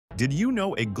Did you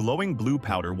know a glowing blue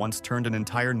powder once turned an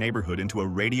entire neighborhood into a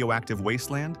radioactive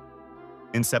wasteland?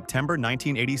 In September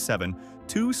 1987,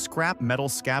 two scrap metal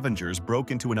scavengers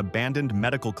broke into an abandoned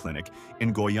medical clinic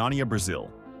in Goiânia,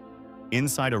 Brazil.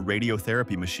 Inside a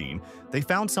radiotherapy machine, they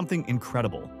found something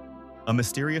incredible. A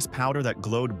mysterious powder that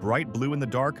glowed bright blue in the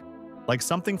dark, like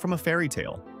something from a fairy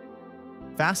tale.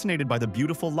 Fascinated by the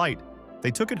beautiful light, they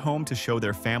took it home to show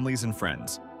their families and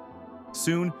friends.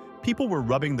 Soon, people were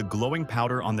rubbing the glowing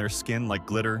powder on their skin like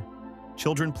glitter.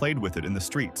 Children played with it in the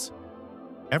streets.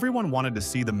 Everyone wanted to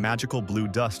see the magical blue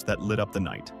dust that lit up the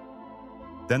night.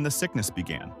 Then the sickness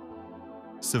began.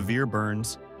 Severe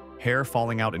burns, hair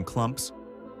falling out in clumps,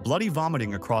 bloody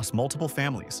vomiting across multiple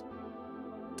families.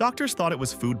 Doctors thought it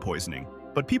was food poisoning,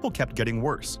 but people kept getting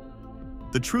worse.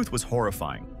 The truth was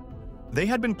horrifying. They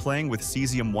had been playing with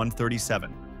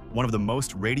cesium-137, one of the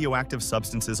most radioactive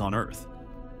substances on Earth.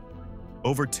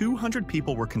 Over 200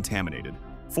 people were contaminated.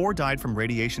 4 died from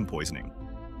radiation poisoning.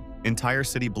 Entire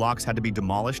city blocks had to be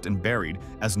demolished and buried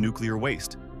as nuclear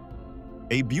waste.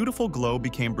 A beautiful glow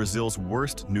became Brazil's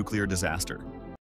worst nuclear disaster.